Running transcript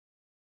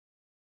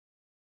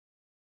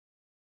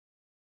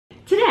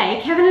Today,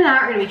 Kevin and I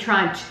are going to be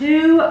trying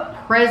two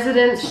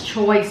President's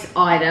Choice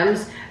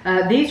items.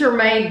 These are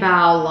made by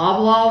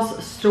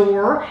Loblaws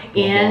store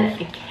in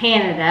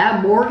Canada.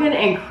 Morgan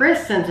and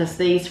Chris sent us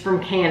these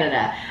from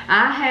Canada.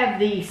 I have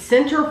the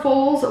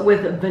Centrefulls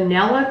with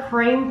vanilla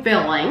cream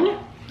filling.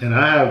 And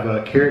I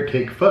have Carrot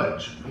Cake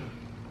Fudge.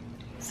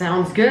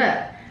 Sounds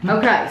good.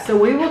 Okay, so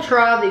we will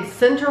try the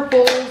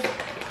Centrefulls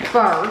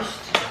first.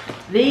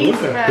 These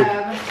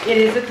have, it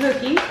is a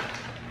cookie.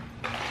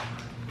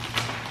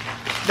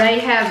 They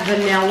have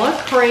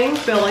vanilla cream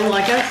filling,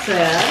 like I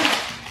said.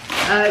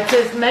 It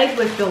says made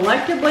with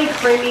delectably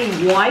creamy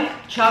white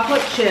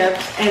chocolate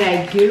chips and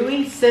a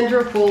gooey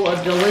center full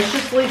of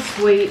deliciously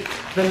sweet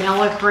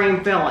vanilla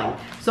cream filling.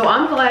 So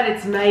I'm glad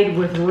it's made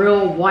with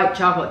real white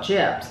chocolate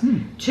chips.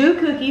 Two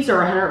cookies are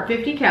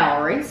 150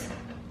 calories.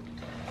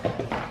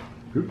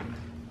 Yeah,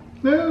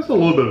 there's a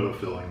little bit of a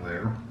filling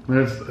there. I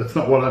mean, it's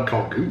not what I'd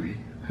call gooey.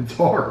 It's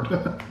hard.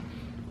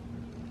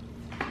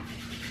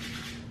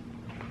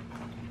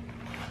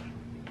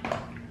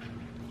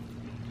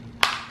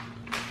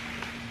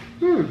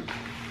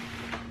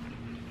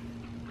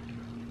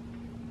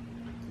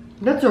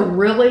 That's a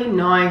really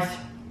nice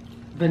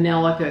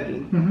vanilla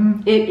cookie.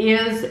 It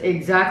is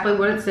exactly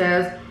what it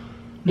says.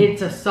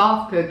 It's a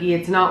soft cookie.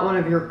 It's not one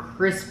of your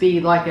crispy,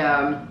 like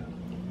a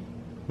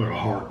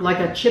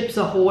Chips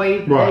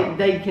Ahoy. Right.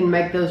 They can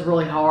make those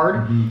really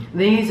hard.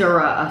 These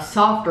are a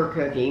softer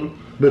cookie.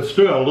 But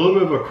still a little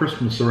bit of a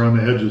crispness around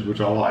the edges,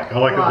 which I like. I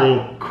like a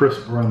little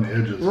crisp around the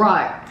edges.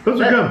 Right. Those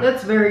are good.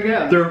 That's very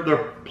good.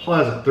 They're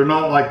pleasant. They're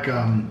not like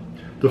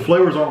the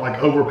flavors aren't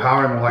like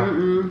overpowering,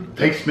 like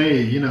taste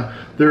me. You know,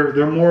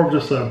 they're more of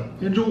just a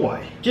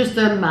enjoy. Just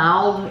a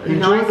mild,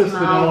 enjoy nice this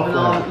mild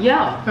vanilla flavor.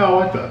 Yeah. I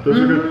like that. Those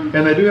are good,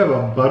 and they do have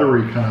a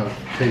buttery kind of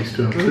taste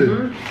to them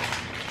too.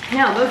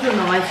 Yeah, those are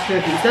nice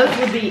cookies. Those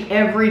would be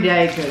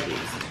everyday cookies.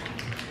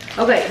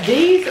 Okay,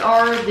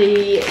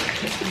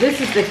 this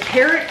is the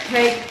Carrot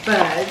Cake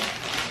Fudge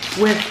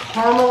with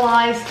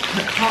caramelized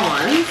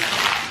pecans.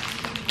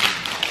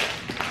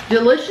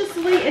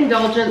 Deliciously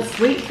indulgent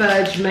sweet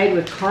fudge made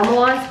with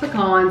caramelized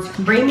pecans,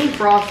 creamy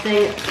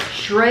frosting,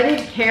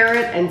 shredded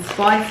carrot and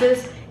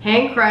spices,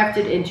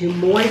 handcrafted into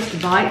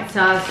moist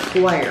bite-sized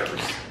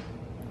squares.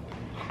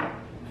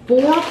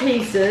 4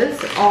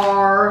 pieces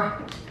are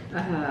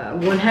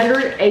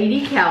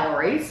 180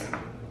 calories.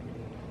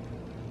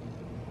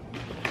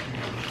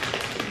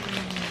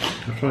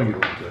 I'm trying to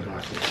get that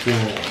nice little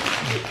swirl.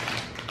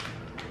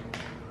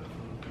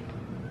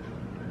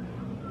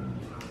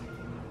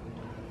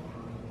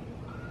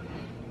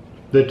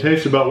 They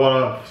taste about what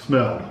I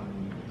smelled.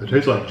 They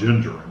taste like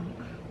ginger.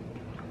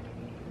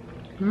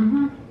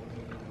 You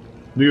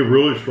get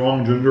really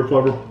strong ginger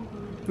flavor.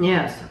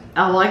 Yes,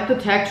 I like the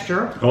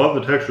texture. I love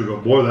the texture,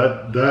 but boy,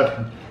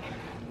 that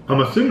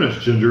I'm assuming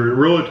it's ginger. It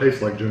really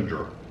tastes like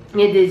ginger.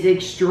 It is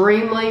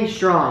extremely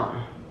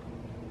strong.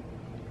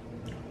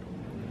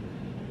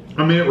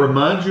 I mean, it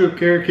reminds you of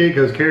carrot cake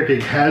because carrot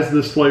cake has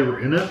this flavor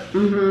in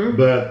it.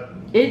 But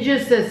it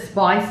just says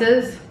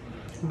spices,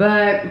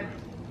 but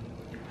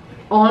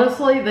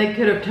honestly, they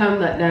could have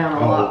toned that down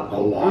a lot. A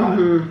lot.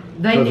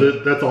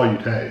 That's all you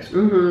taste.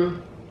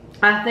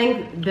 I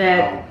think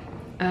that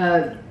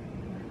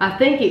I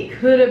think it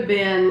could have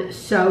been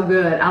so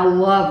good. I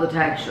love the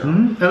texture.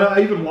 And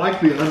I even like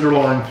the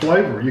underlying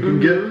flavor. You can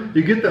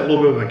get that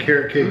little bit of a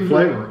carrot cake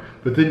flavor,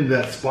 but then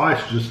that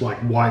spice just like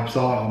wipes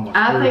out almost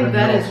everything. I think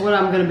that is what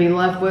I'm going to be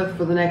left with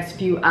for the next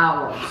few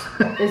hours.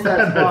 Is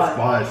that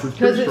spice?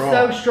 Because it's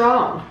so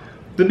strong.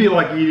 It'd be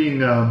like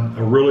eating a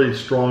really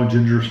strong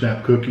ginger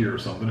snap cookie or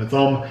something. It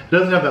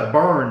doesn't have that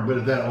burn,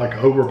 but that like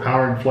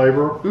overpowering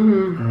flavor.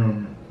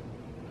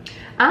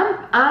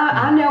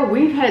 I know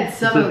we've had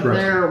some of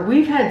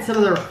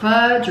their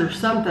fudge or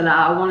something,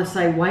 I want to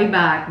say way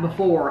back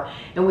before,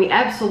 and we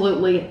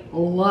absolutely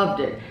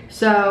loved it.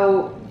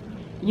 So,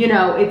 you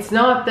know, it's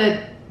not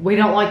that we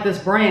don't like this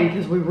brand,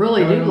 because we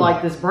really do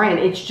like this brand.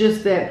 It's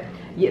just that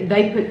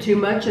they put too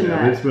much in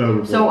that. It's been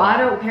overboard. So I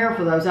don't care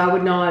for those. I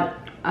would not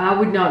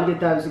get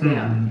those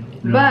again.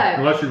 But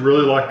unless you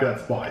really like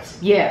that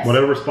spice. Yes.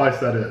 Whatever spice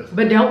that is.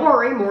 But don't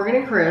worry, Morgan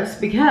and Chris,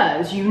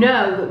 because you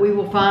know that we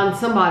will find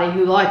somebody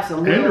who likes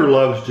them. Andrew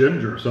loves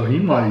ginger, so he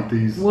might eat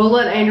these. We'll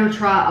let Andrew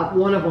try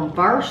one of them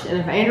first, and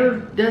if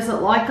Andrew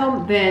doesn't like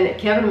them, then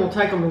Kevin will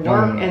take them to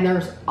work, and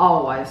there's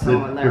always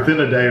someone there.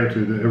 Within a day or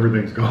two,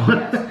 everything's gone.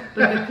 Yes.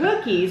 But the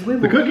cookies, we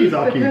will cookies keep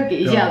I'll the keep.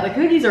 cookies. Yeah, the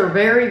cookies are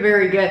very,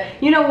 very good.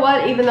 You know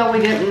what? Even though we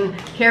didn't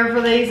care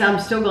for these, I'm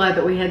still glad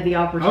that we had the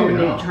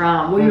opportunity to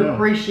try them. We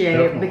appreciate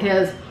it,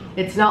 because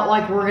it's not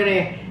like we're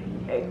going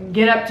to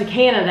get up to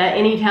Canada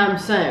anytime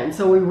soon.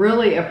 So we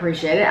really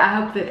appreciate it.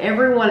 I hope that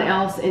everyone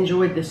else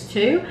enjoyed this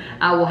too.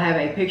 I will have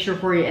a picture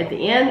for you at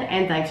the end,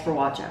 and thanks for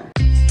watching.